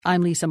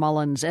I'm Lisa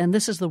Mullins, and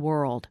this is The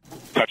World.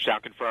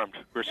 Touchdown confirmed.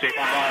 We're safe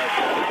on Mars.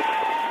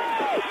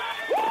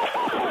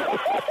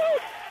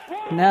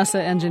 NASA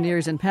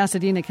engineers in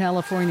Pasadena,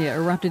 California,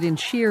 erupted in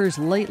cheers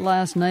late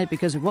last night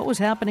because of what was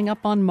happening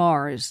up on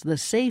Mars, the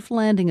safe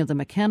landing of the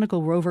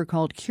mechanical rover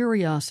called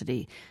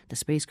Curiosity. The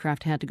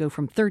spacecraft had to go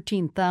from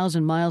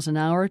 13,000 miles an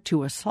hour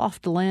to a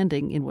soft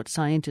landing in what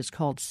scientists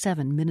called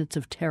 7 minutes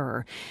of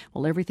terror.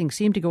 Well, everything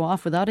seemed to go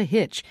off without a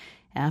hitch.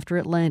 After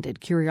it landed,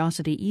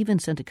 Curiosity even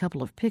sent a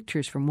couple of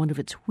pictures from one of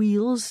its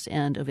wheels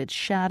and of its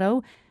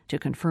shadow to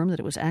confirm that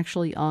it was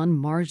actually on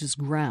Mars's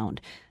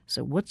ground.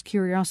 So what's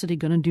Curiosity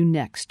going to do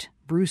next?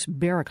 Bruce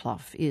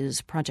Barraclough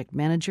is project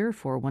manager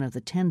for one of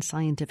the 10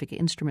 scientific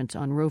instruments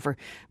on Rover.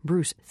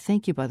 Bruce,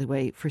 thank you, by the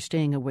way, for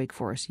staying awake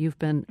for us. You've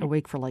been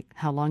awake for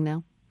how long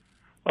now?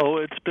 Oh,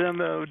 it's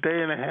been a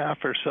day and a half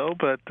or so,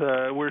 but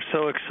we're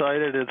so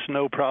excited it's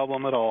no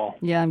problem at all.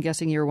 Yeah, I'm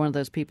guessing you're one of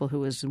those people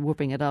who is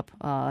whooping it up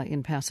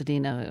in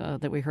Pasadena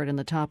that we heard in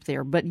the top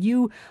there. But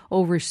you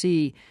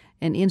oversee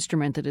an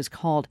instrument that is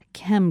called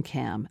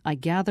ChemCam. I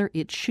gather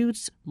it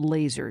shoots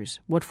lasers.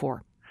 What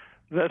for?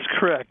 That's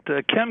correct.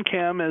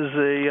 ChemCam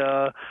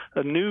is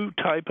a new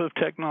type of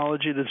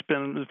technology that's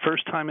been the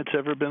first time it's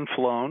ever been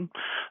flown.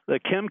 The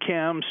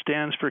ChemCam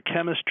stands for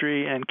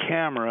chemistry and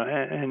camera,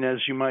 and as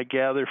you might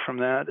gather from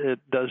that, it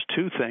does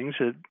two things.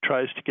 It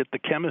tries to get the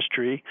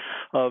chemistry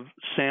of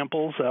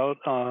samples out,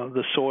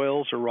 the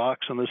soils or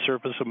rocks on the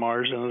surface of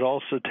Mars, and it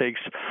also takes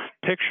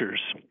pictures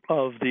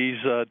of these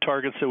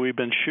targets that we've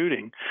been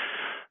shooting.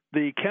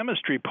 The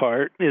chemistry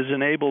part is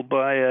enabled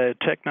by a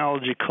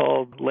technology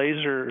called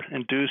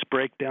laser-induced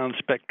breakdown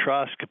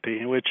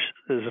spectroscopy, which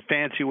is a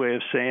fancy way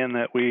of saying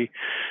that we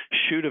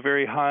shoot a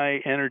very high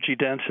energy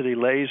density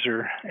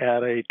laser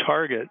at a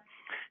target.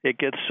 It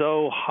gets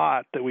so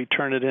hot that we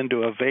turn it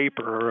into a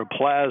vapor or a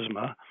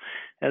plasma.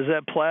 As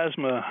that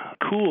plasma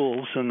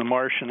cools in the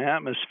Martian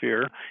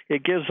atmosphere,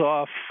 it gives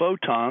off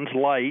photons,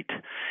 light,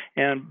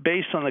 and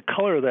based on the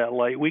color of that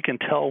light, we can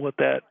tell what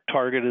that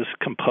target is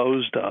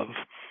composed of.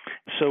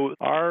 So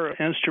our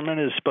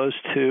instrument is supposed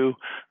to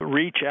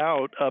reach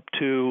out up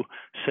to,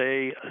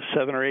 say,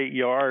 7 or 8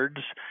 yards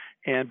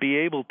and be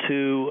able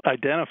to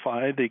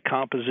identify the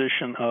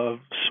composition of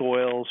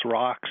soils,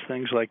 rocks,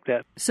 things like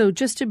that. So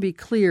just to be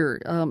clear,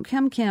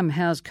 ChemCam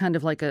has kind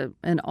of like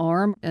an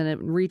arm, and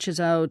it reaches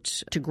out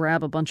to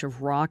grab a bunch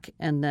of rock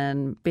and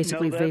then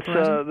basically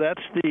vaporize it?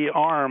 That's the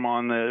arm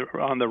on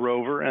the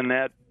rover, and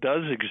that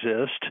does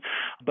exist.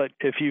 But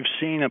if you've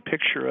seen a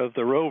picture of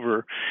the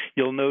rover,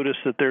 you'll notice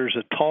that there's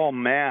a tall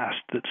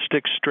mast that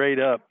sticks straight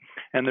up,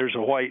 and there's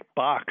a white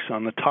box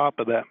on the top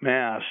of that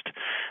mast.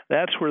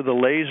 That's where the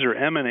laser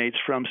emanates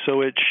from.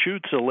 So it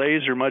shoots a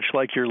laser much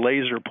like your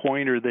laser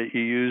pointer that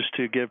you use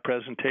to give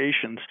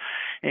presentations.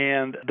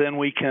 And then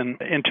we can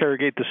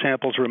interrogate the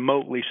samples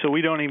remotely, so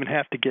we don't even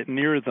have to get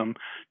near them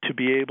to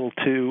be able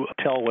to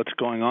tell what's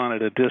going on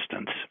at a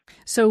distance.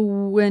 So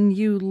when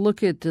you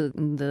look at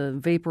the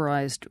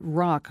vaporized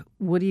rock,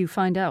 what do you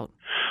find out?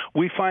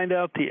 We find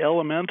out the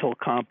elemental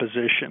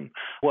composition,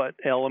 what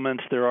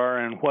elements there are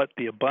and what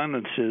the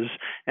abundance is,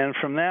 and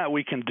from that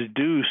we can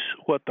deduce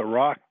what the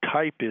rock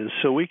type is.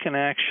 So we can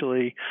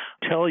actually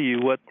tell you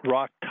what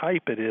rock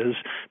type it is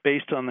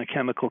based on the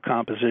chemical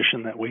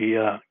composition that we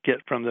get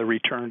from the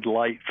returned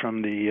light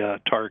from the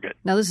target.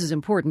 Now this is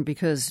important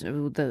because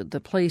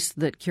the place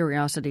that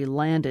Curiosity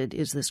landed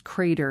is this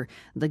crater,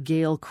 the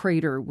Gale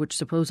crater, which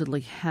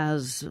supposedly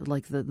has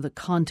like the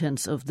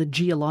contents of the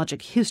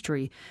geologic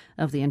history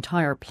of the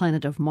entire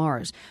planet of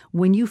Mars.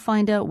 When you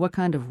find out what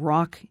kind of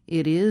rock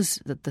it is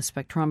that the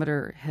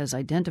spectrometer has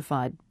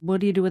identified,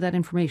 what do you do with that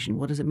information?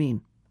 What does it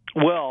mean?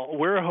 Well,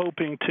 we're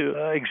hoping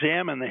to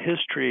examine the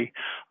history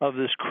of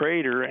this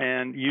crater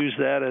and use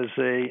that as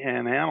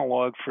an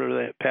analog for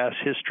the past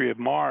history of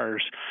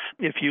Mars.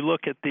 If you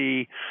look at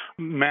the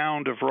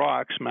mound of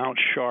rocks, Mount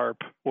Sharp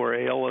or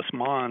Aeolus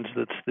Mons,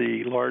 that's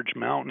the large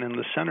mountain in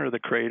the center of the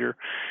crater,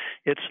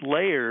 it's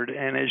layered,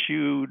 and as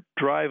you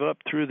drive up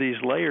through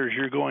these layers,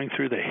 you're going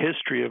through the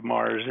history of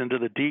Mars into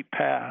the deep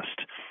past.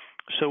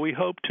 So we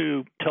hope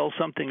to tell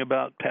something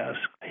about past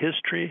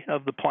history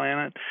of the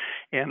planet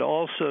and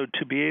also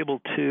to be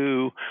able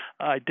to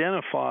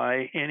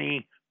identify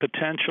any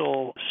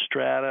potential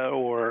strata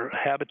or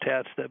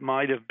habitats that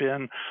might have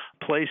been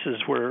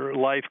places where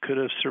life could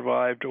have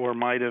survived or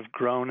might have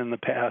grown in the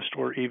past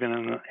or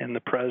even in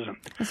the present.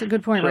 That's a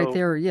good point right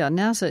there. Yeah,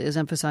 NASA is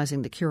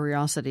emphasizing the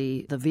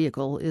Curiosity, the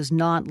vehicle, is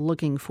not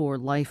looking for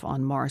life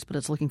on Mars, but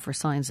it's looking for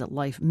signs that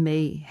life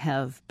may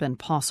have been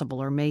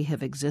possible or may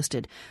have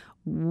existed.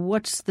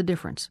 What's the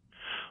difference?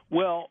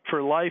 Well,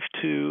 for life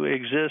to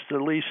exist,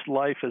 at least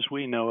life as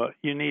we know it,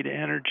 you need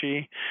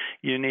energy,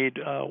 you need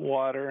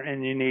water,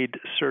 and you need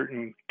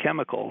certain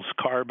chemicals,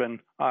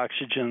 carbon,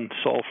 oxygen,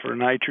 sulfur,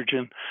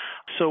 nitrogen.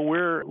 So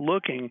we're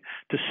looking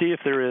to see if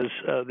there is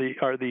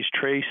are these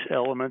trace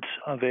elements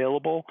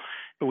available.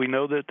 We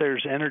know that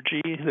there's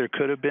energy, there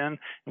could have been,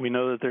 and we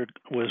know that there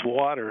was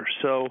water.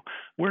 So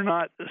we're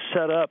not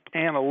set up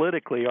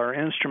analytically. Our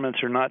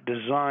instruments are not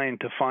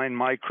designed to find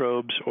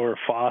microbes or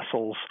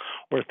fossils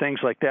or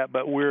things like that,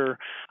 but we're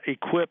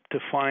equipped to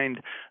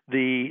find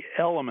the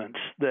elements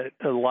that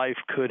a life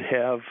could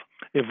have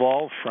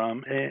evolved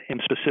from in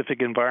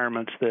specific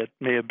environments that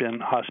may have been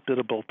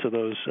hospitable to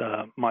those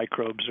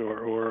microbes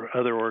or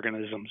other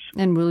organisms.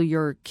 And will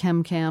your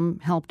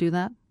ChemCam help do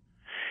that?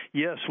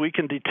 Yes, we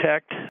can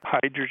detect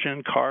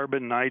hydrogen,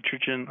 carbon,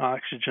 nitrogen,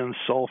 oxygen,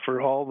 sulfur,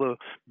 all the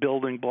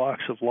building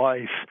blocks of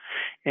life.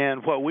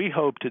 And what we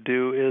hope to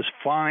do is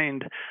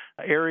find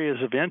areas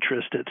of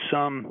interest at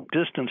some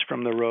distance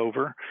from the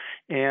rover.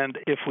 And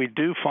if we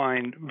do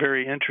find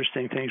very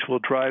interesting things, we'll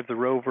drive the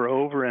rover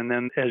over. And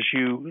then, as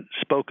you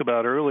spoke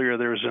about earlier,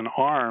 there's an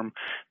arm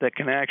that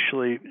can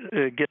actually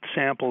get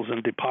samples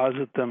and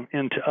deposit them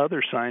into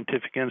other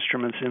scientific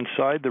instruments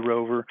inside the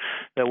rover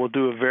that will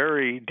do a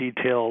very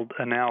detailed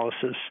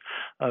analysis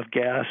of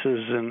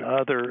gases and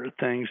other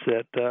things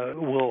that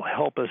will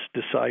help us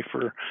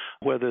decipher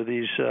whether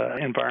these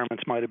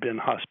environments might have been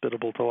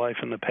hospitable to life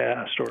in the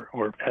past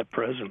or at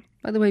present.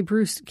 By the way,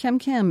 Bruce,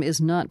 ChemCam is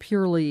not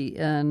purely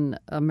an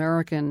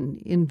American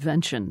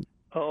invention.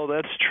 Oh,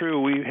 that's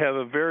true. We have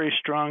a very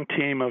strong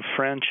team of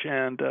French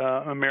and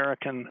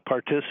American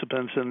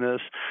participants in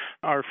this.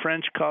 Our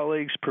French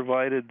colleagues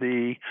provided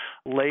the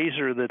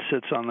laser that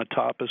sits on the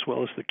top as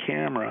well as the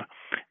camera,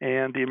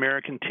 and the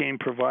American team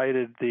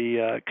provided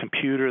the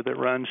computer that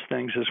runs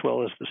things as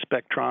well as the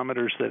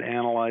spectrometers that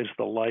analyze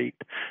the light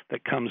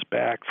that comes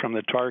back from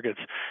the targets.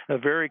 A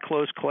very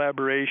close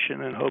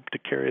collaboration, and hope to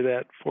carry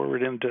that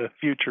forward into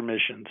future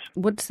missions.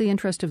 What's the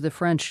interest of the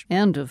French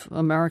and of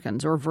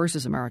Americans, or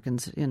versus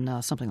Americans, in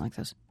something like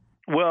this?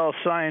 Well,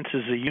 science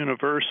is a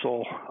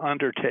universal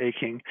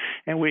undertaking,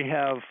 and we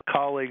have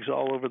colleagues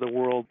all over the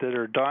world that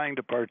are dying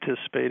to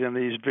participate in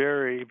these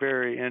very,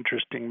 very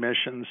interesting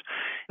missions.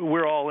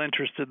 We're all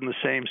interested in the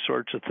same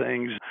sorts of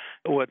things.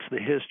 What's the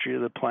history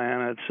of the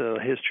planets,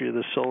 history of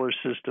the solar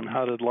system?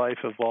 How did life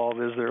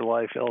evolve? Is there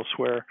life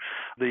elsewhere?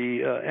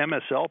 The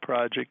MSL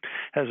project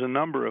has a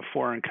number of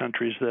foreign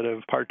countries that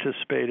have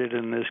participated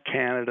in this: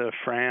 Canada,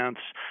 France,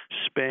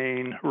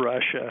 Spain,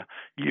 Russia,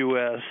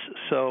 U.S.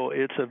 So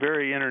it's a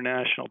very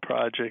international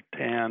project,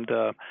 and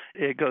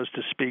it goes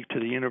to speak to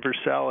the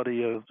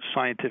universality of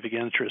scientific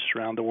interest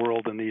around the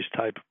world in these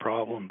type of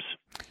problems.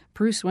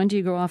 Bruce, when do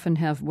you go off and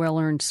have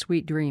well-earned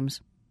sweet dreams?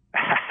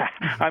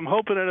 I'm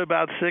hoping in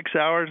about 6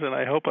 hours, and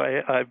I hope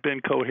I've been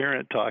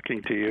coherent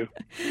talking to you.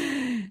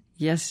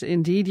 Yes,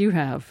 indeed you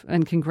have,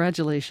 and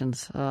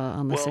congratulations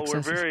on the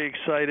successes. Well, we're very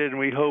excited, and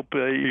we hope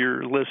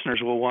your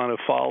listeners will want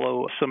to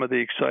follow some of the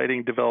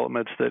exciting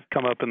developments that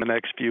come up in the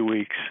next few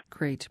weeks.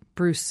 Great.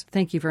 Bruce,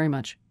 thank you very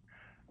much.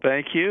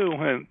 Thank you,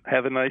 and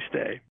have a nice day.